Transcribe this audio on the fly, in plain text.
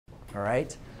All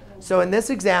right? So in this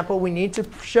example, we need to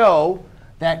show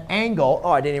that angle.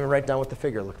 Oh, I didn't even write down what the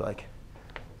figure looked like.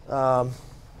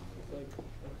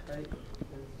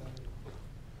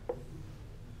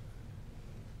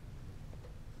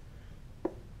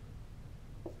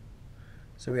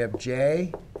 So we have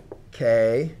J,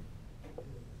 K,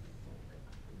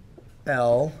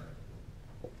 L,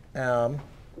 M,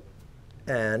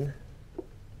 N.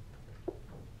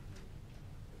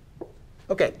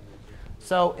 OK.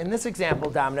 So in this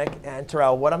example, Dominic and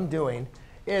Terrell, what I'm doing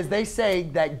is they say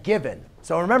that given.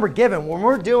 So remember, given, when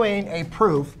we're doing a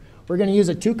proof, we're going to use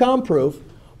a two-column proof.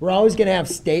 We're always going to have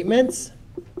statements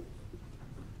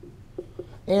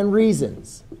and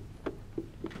reasons.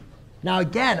 Now,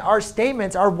 again, our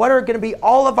statements are what are going to be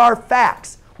all of our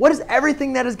facts. What is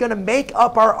everything that is going to make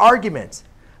up our arguments?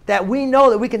 That we know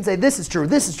that we can say this is true,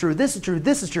 this is true, this is true,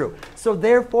 this is true. So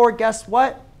therefore, guess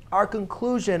what? Our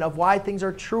conclusion of why things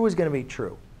are true is going to be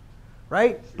true.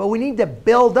 Right? But we need to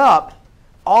build up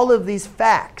all of these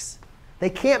facts. They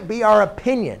can't be our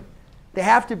opinion. They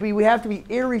have to be, we have to be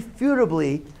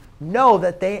irrefutably know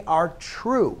that they are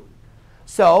true.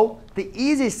 So the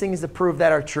easiest things to prove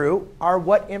that are true are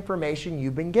what information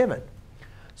you've been given.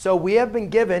 So we have been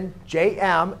given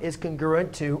Jm is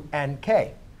congruent to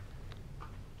Nk.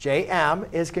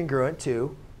 Jm is congruent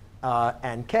to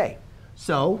Nk.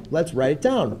 So let's write it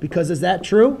down. Because is that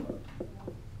true?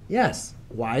 Yes.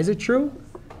 Why is it true?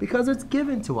 Because it's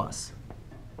given to us.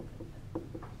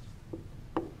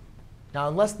 Now,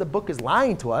 unless the book is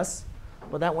lying to us,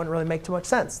 well, that wouldn't really make too much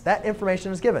sense. That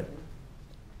information is given.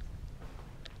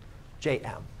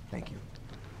 Jm. Thank you.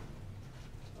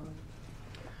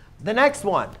 The next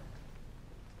one.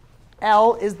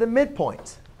 L is the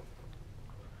midpoint.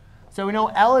 So we know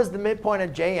L is the midpoint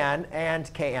of Jn and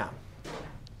Km.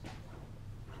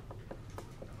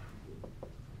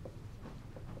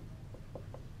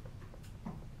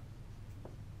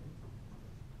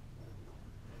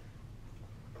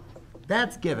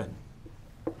 That's given.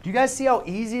 Do you guys see how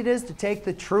easy it is to take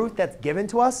the truth that's given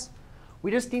to us?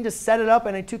 We just need to set it up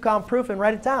in a two-column proof and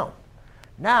write it down.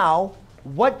 Now,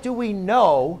 what do we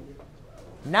know?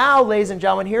 Now, ladies and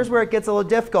gentlemen, here's where it gets a little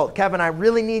difficult. Kevin, I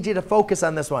really need you to focus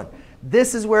on this one.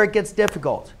 This is where it gets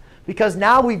difficult. Because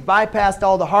now we've bypassed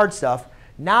all the hard stuff.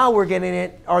 Now we're getting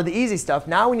it, or the easy stuff.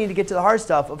 Now we need to get to the hard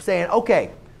stuff of saying,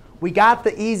 OK, we got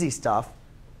the easy stuff.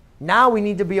 Now we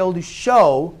need to be able to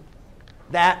show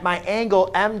that my angle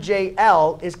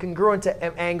MJL is congruent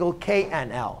to angle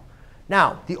KNL.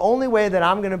 Now, the only way that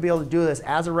I'm going to be able to do this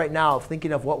as of right now,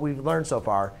 thinking of what we've learned so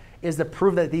far, is to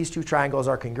prove that these two triangles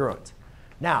are congruent.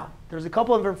 Now, there's a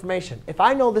couple of information. If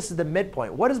I know this is the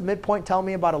midpoint, what does midpoint tell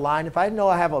me about a line? If I know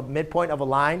I have a midpoint of a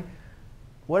line,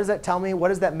 what does that tell me? What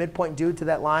does that midpoint do to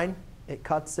that line? It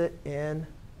cuts it in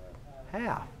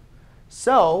half.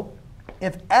 So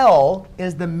if L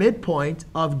is the midpoint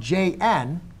of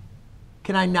Jn,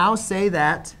 can I now say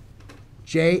that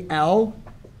JL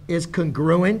is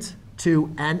congruent to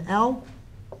NL?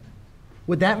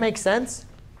 Would that make sense?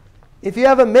 If you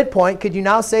have a midpoint, could you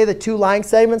now say the two line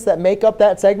segments that make up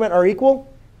that segment are equal?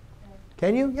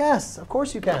 Can you? Yes, of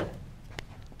course you can.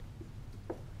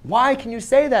 Why can you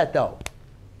say that, though?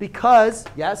 Because,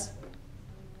 yes,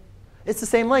 it's the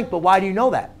same length. But why do you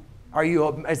know that?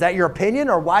 Is that your opinion?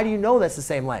 Or why do you know that's the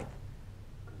same length?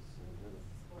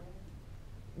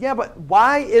 Yeah, but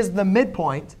why is the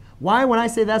midpoint? Why, when I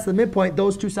say that's the midpoint,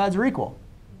 those two sides are equal?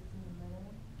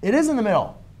 It is in the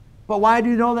middle. But why do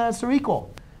you know that they're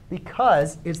equal?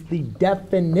 Because it's the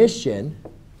definition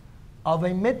of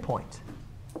a midpoint.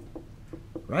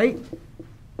 Right?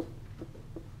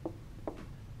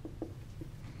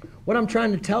 What I'm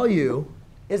trying to tell you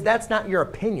is that's not your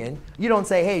opinion. You don't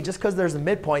say, hey, just because there's a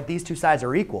midpoint, these two sides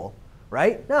are equal.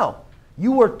 Right? No.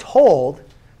 You were told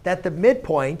that the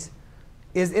midpoint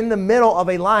is in the middle of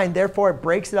a line. Therefore, it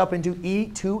breaks it up into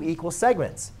two equal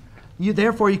segments.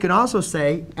 Therefore, you can also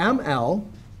say ML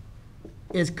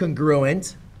is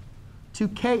congruent to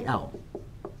KL.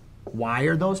 Why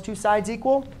are those two sides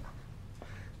equal?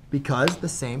 Because the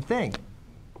same thing.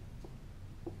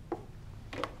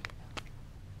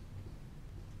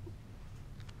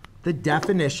 The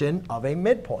definition of a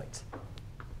midpoint.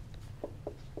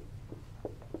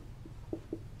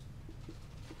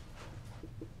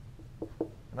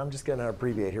 And I'm just going to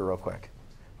abbreviate here real quick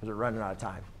because we're running out of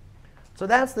time. So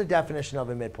that's the definition of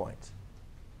a midpoint.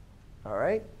 All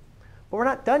right? But we're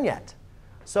not done yet.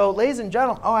 So ladies and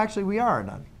gentlemen, oh, actually, we are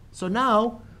done. So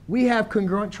now we have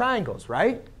congruent triangles,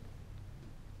 right?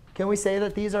 Can we say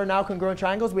that these are now congruent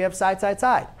triangles? We have side, side,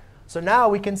 side. So now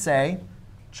we can say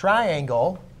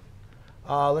triangle,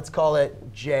 let's call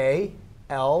it JLM,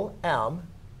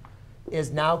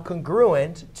 is now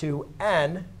congruent to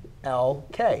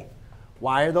NLK.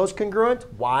 Why are those congruent?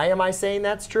 Why am I saying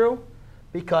that's true?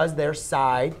 Because they're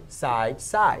side, side,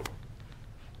 side.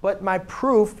 But my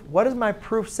proof, what does my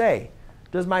proof say?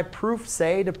 Does my proof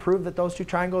say to prove that those two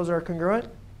triangles are congruent?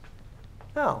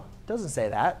 No, it doesn't say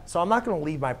that. So I'm not going to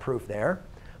leave my proof there.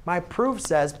 My proof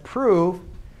says prove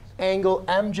angle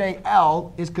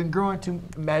MJL is congruent to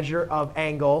measure of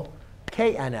angle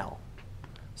KNL.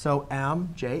 So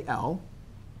MJL.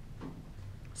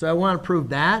 So I want to prove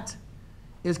that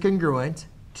is congruent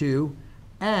to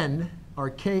N or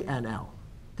KNL,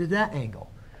 to that angle.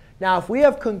 Now, if we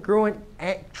have congruent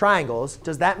triangles,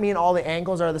 does that mean all the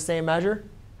angles are the same measure?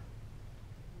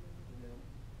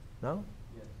 No?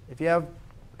 Yes. If you have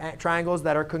triangles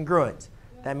that are congruent,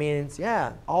 that means,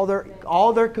 yeah, all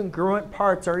their congruent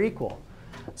parts are equal.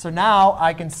 So now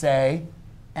I can say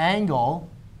angle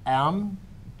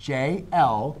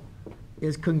MJL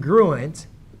is congruent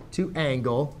to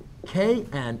angle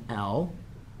KNL.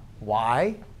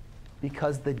 Why?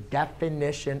 Because the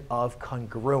definition of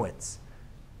congruence.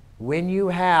 When you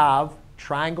have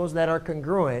triangles that are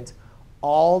congruent,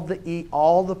 all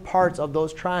the parts of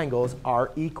those triangles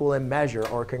are equal in measure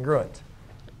or congruent.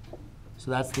 So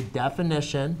that's the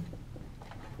definition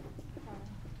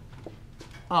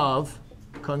of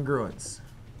congruence.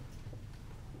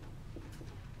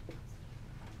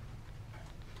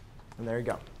 And there you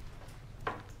go.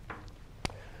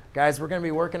 Guys, we're going to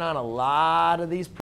be working on a lot of these